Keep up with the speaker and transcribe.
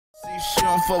She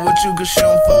don't fuck with you cause she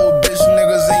don't fuck with bitch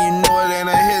niggas, and you know it ain't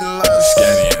a hidden love.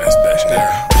 Skinny ass bitch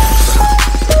there.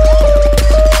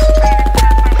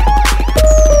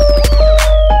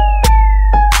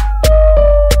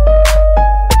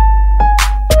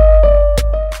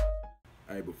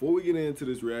 Alright, before we get into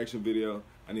this reaction video,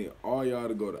 I need all y'all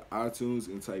to go to iTunes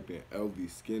and type in LV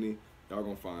Skinny. Y'all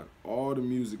gonna find all the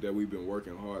music that we've been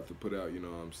working hard to put out, you know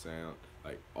what I'm saying?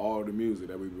 Like all the music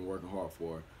that we've been working hard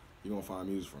for. You're gonna find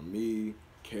music from me,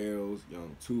 Kales,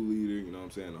 Young 2 Leader, you know what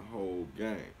I'm saying, the whole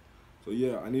gang. So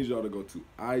yeah, I need y'all to go to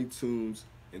iTunes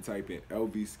and type in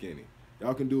LV Skinny.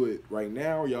 Y'all can do it right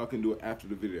now or y'all can do it after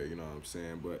the video, you know what I'm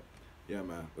saying? But yeah,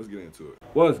 man, let's get into it.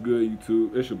 What's good,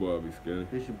 YouTube? It's your boy, LV Skinny.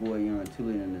 It's your boy, Young 2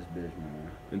 Leader in this bitch,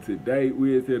 man. And today,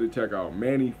 we is here to check out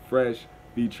Manny FreSh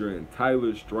featuring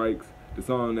Tyler Strikes. The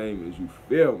song name is You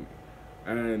Feel Me.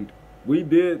 And we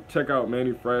did check out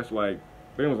Manny FreSh like,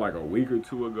 I think it was like a week or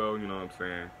two ago, you know what I'm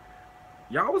saying?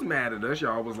 Y'all was mad at us.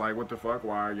 Y'all was like, what the fuck?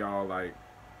 Why are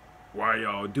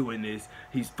y'all doing this?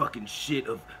 He's fucking shit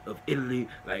of Italy.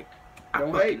 Like,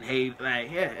 Don't I fucking hate.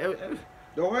 Like, yeah.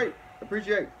 Don't hate.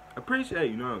 Appreciate.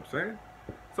 Appreciate, you know what I'm saying?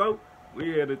 So, we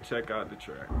here to check out the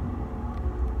track.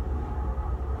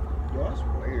 Yo, I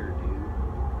swear,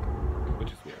 dude. What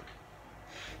you swear?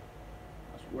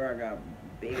 I swear I got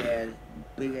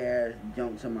big ass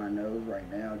jumps in my nose right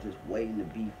now, just waiting to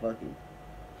be fucking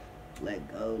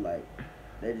let go. Like,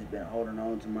 they just been holding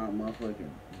on to my motherfucking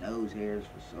nose hairs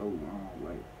for so long.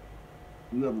 Like,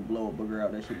 you ever blow a booger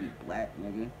out, that should be black,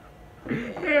 nigga.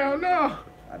 Hell no.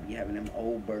 I be having them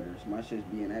old boogers. My shit's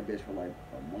be in that bitch for like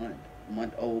a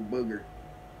month old booger.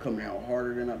 Coming out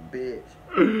harder than a bitch.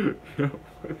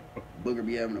 Booger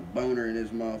be having a boner in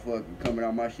this motherfucker. Coming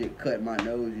out my shit, cutting my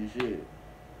nose and shit.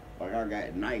 Like I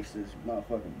got knives as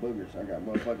motherfucking boogers. I got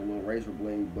motherfucking little razor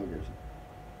blade boogers.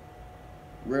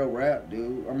 Real rap,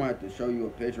 dude. I might have to show you a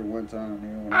picture one time.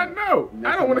 Man, I know.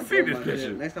 I don't want to see this picture.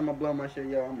 Shit. Next time I blow my shit,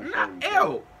 yo, I'm gonna show you.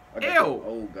 Ew. I got them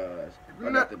old guys. I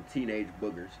got them teenage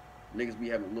boogers. Niggas be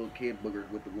having little kid boogers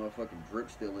with the motherfucking drip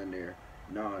still in there.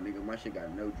 Nah, nigga, my shit got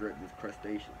no drip, just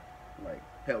crustacean. Like,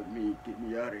 help me, get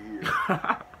me out of here.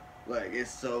 Like,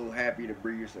 it's so happy to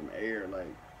breathe some air, like,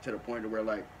 to the point to where,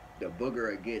 like, the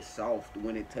booger will get soft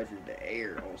when it touches the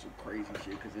air on some crazy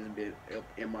shit, because it's been up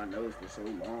in my nose for so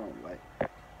long. Like,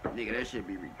 nigga, that shit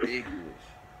be ridiculous.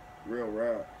 Real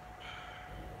rap.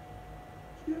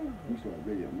 Yeah, I'm still a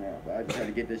video now, but I just had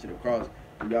to get this shit across.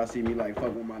 When y'all see me, like,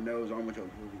 fuck with my nose, I don't want y'all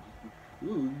to,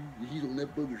 ooh, he's on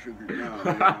that booger sugar.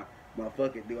 Nah, my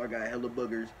fucking dude, I got hella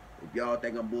boogers. If y'all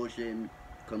think I'm bullshitting,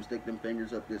 come stick them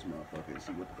fingers up this motherfucker and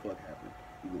see what the fuck happened.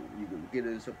 You gonna get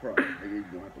it as a surprise, nigga. You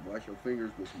gonna have to wash your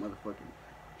fingers with some motherfucking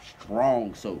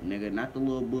strong soap, nigga. Not the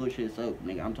little bullshit soap,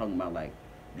 nigga. I'm talking about, like,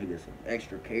 nigga, some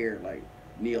extra care. Like,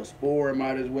 Neosporin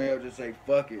might as well just say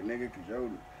fuck it, nigga, cause yo,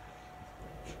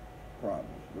 problems,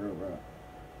 real rap.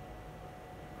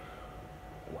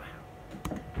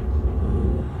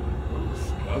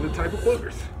 Other type of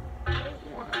boogers.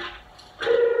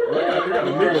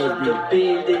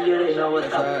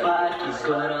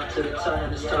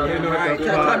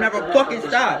 Time never fucking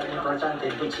stop.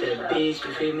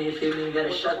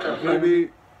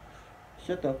 Baby.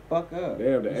 Shut the fuck up.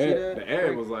 Damn, the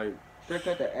ad was like. They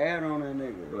cut the ad on that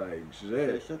nigga. Like,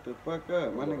 shit. Shut the fuck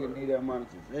up. My nigga need that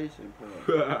monetization.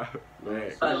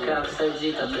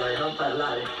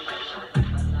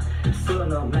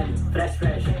 Sono Manny,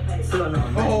 FreSh, sono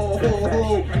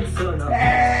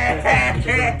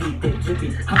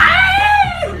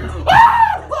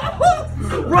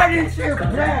Run this shit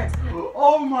back!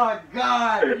 Oh my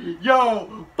god!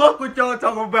 Yo, fuck what y'all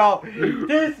talking about.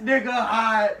 This nigga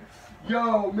hot.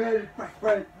 Yo, man,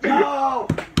 FreSh. Yo!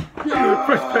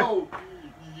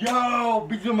 Yo!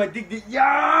 Bitch, I'm addicted.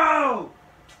 Yo!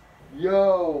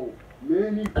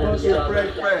 Manny fucking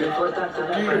FreSh.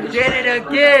 You did it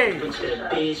again!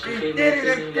 You did it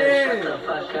again!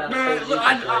 Man, look, I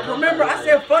remember I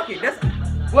said fuck it. That's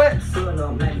what?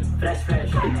 Sono Manny, FreSh,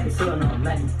 sono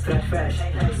Manny,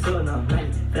 FreSh, sono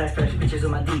Manny, FreSh, bitches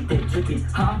on my dick, they dripping,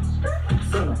 huh?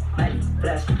 Sono Manny,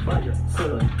 FreSh, voglio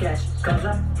solo cash,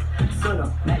 cosa?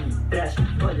 Sono Manny, FreSh,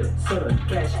 voglio solo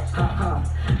cash, ha.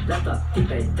 La tua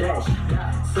tipa è trash.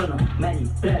 Sono Manny,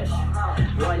 FreSh,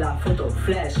 vuoi la foto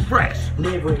flash? FreSh.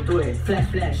 Ne vuoi due,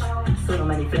 flash. Sono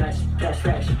Manny, FreSh.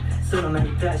 Sono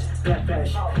Manny, FreSh.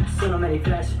 Sono Manny,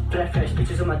 FreSh,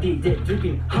 bitches on my dick, they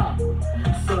dripping, huh?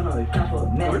 Sono il capo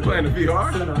Manny. We playing the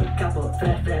VR? Sono il capo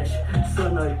FreSh.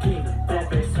 Sono il king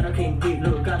FreSh. Sono king di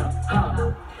Lugano,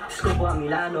 huh? Scopo a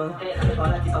Milano, ho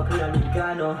la tipa pure a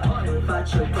Lugano.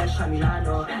 Faccio il cash a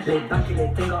Milano, le banche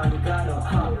le tengo a Lugano,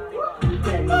 huh?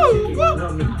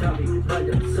 Non mi trovi,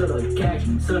 voglio solo il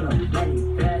cash. Sono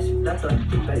Manny, FreSh, la tua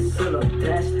tipa è solo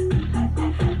trash.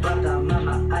 Guarda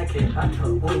mamma, hai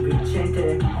creato un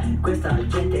vincente. Questa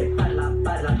gente parla,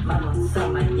 ma non sa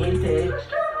mai niente.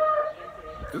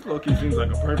 This low-key seems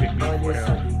like a perfect beat for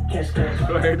him. Cash, cash.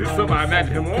 Like, this is something I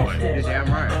imagine him on. You're damn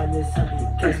right. Voglio soldi,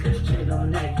 cash, cash. C'è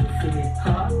un egg, fili,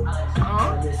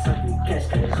 voglio soldi, cash,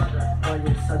 cash.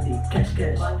 Voglio soldi, cash,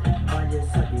 cash. Voglio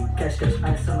soldi, cash, cash.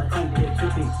 I saw my TV,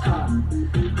 trippy,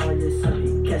 voglio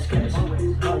soldi, cash, cash.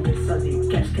 Voglio soldi,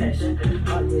 cash, cash.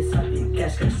 Voglio soldi,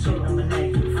 cash, cash. C'è un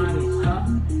egg, fili,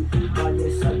 voglio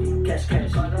soldi, cash,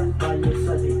 cash. Voglio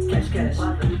soldi, cash, cash.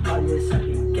 Voglio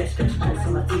soldi, cash, cash. I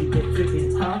saw my TV, trippy,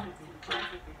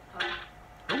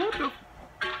 What the?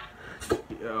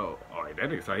 Yo, alright, that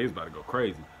nigga thought he was about to go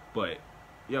crazy. But,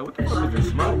 yo, what the fuck is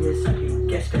this smoke?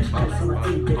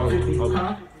 Hold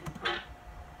on.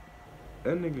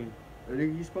 That nigga,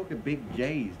 You spoke of Big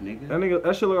J's, nigga.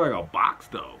 that shit look like a box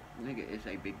though. Nigga, it's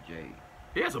a Big J.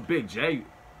 He has a big J.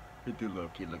 He do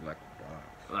look like a box.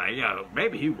 Like, yeah,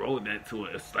 maybe he rolled that to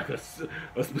us like a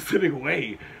specific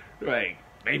way. Like,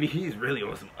 maybe he's really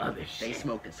on some other shit. They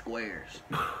smoking squares.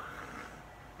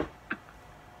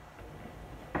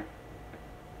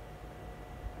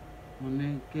 My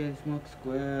nigga can't smoke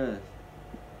squares.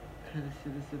 That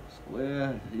shit is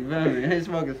squares. You feel me? They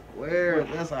smoking squares.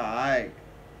 That's alright.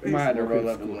 We might have to roll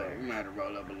up a little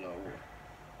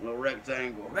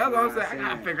rectangle. That's what I'm saying. I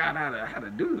gotta figure out how to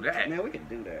do that. Man, we can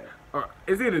do that. Or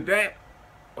is either that,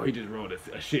 or he just rolled a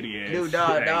shitty ass. Dude,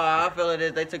 dog, I feel it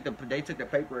is. They took the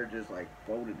paper and just like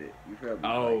folded it. You feel me?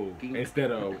 Oh, like, instead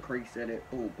put of the crease in it.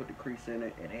 Boom, put the crease in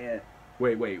it and add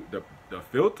wait, the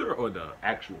filter or the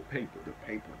actual paper? the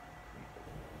paper.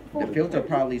 The filter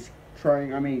probably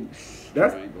trying. I mean,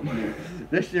 That's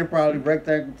this shit probably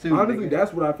rectangle too. honestly, nigga.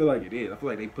 that's what I feel like it is. I feel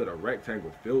like they put a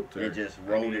rectangle filter. They just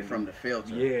rolled it from the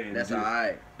filter. Yeah, that's dude.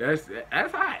 alright. That's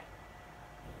hot.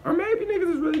 Or maybe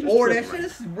niggas is really just Or that tripping.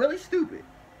 shit is really stupid.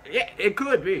 Yeah, it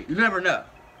could be. You never know.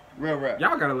 Real rap.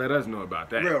 Y'all gotta let us know about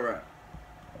that. Real rap.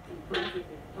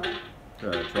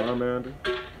 Charmander.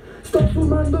 Sto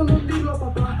fumando, non dirlo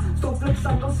papà. Sto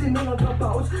flexando se non ho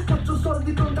pause. Faccio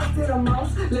soldi con tastiera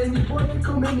mouse. Lei mi vuole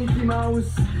come Mickey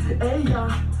Mouse. Ehi ya,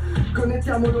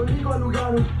 connettiamolo Ligo a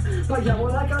Lugano. Paghiamo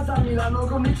la casa a Milano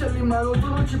con il cielo in mano. Tu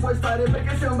non ci puoi stare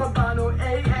perché sei un babbano.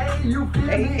 Ehi, you feel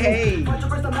me? Hey. Faccio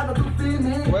questa merda, tu feel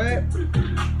me? What?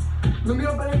 Non mi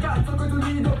rompere il cazzo coi tuoi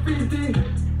video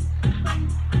finti.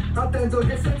 Attento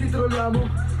che se ti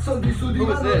trolliamo. Soldi su di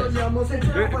Who is mano this? rolliamo. Se ce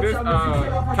la facciamo, se ce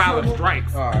la Tyler facciamo.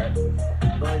 Strikes. Alright.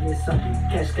 Voglio soldi,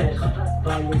 cash cash.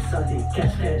 Voglio soldi,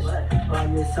 cash cash.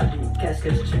 Voglio soldi, cash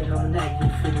cash. C'è un egg, you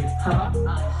feel me?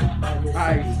 Voglio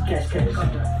soldi, cash cash.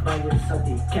 Voglio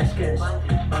soldi, cash cash.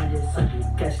 Voglio soldi,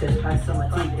 cash cash. I saw my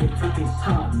teeth, they tripping.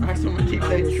 I saw my teeth,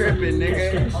 they tripping,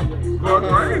 nigga. Going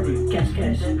crazy. Cash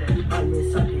cash. Voglio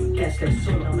soldi, cash cash.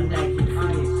 C'è un egg, you feel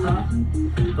me?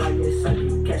 Voglio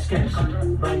soldi, cash cash.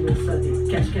 Voglio soldi,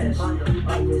 cash cash.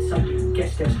 Voglio soldi,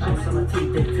 cash cash. I saw my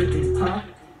teeth, they tripping.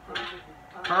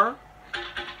 Huh?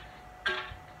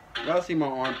 Y'all see my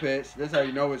armpits? That's how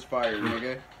you know it's fire,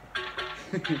 nigga.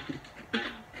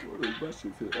 What is that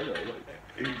shit? I got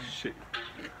like shit.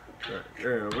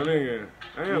 Yeah, but nigga,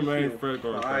 I am Manny FreSh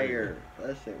on fire.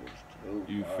 That shit was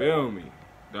too You fire. feel me?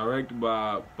 Directed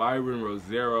by Byron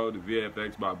Rosero, the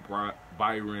VFX by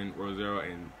Byron Rosero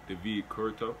and David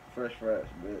Curto. FreSh,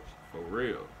 bitch. For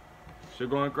real. Shit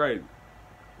going crazy.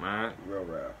 Man, Real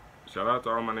rap. shout out to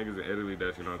all my niggas in Italy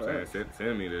that's, you know what I'm saying,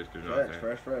 send me this, you know what I'm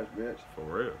saying. FreSh, bitch. For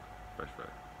real. FreSh.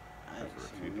 I ain't That's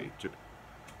seen real. it.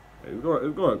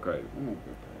 It's going crazy.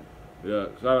 Yeah,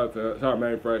 shout out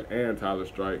Manny FreSh and Tyler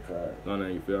Strikes. So now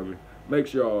you feel me. Make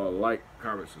sure y'all like,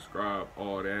 comment, subscribe,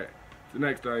 all that. Till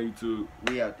next time, YouTube.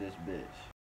 We out this bitch.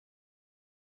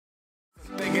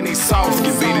 Thinking they soft,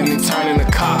 you beating and turning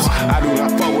the cops. I do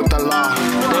not fuck with the law.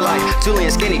 They're like, Julie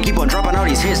and Skinny keep on dropping all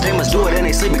these hits. They must do it and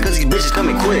they sleep because these bitches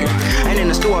coming quick. Ain't in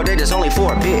the store all day, just only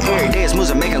for a bit. Every day it's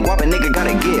music making guap, a nigga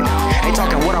gotta get. Ain't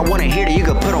talking what I wanna hear that you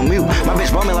can put on mute. My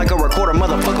bitch bumming like a recorder,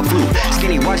 motherfucker flute.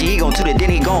 Skinny watch it, he gon' toot it, then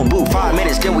he gon' boot. 5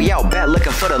 minutes, then we out back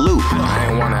looking for the loot. I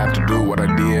ain't wanna have to do what I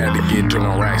did. Had to get to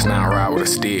no racks, now I ride with a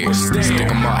stick.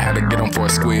 Stick 'em up, had to get 'em for a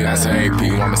squid. I said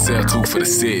AP, wanna sell 2 for the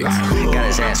 6. Got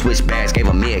his ass switch bags, gave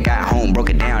him mid. Got home, broke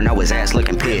it down, now his ass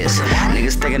looking pissed.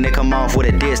 Niggas thinking they come off with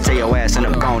a diss. Tell your ass in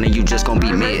the phone and you just gon'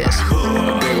 be missed.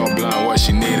 They gon' blind what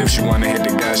she need. If she wanna hit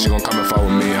the gas, she gon' come and fuck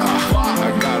with me.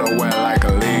 I got her wet like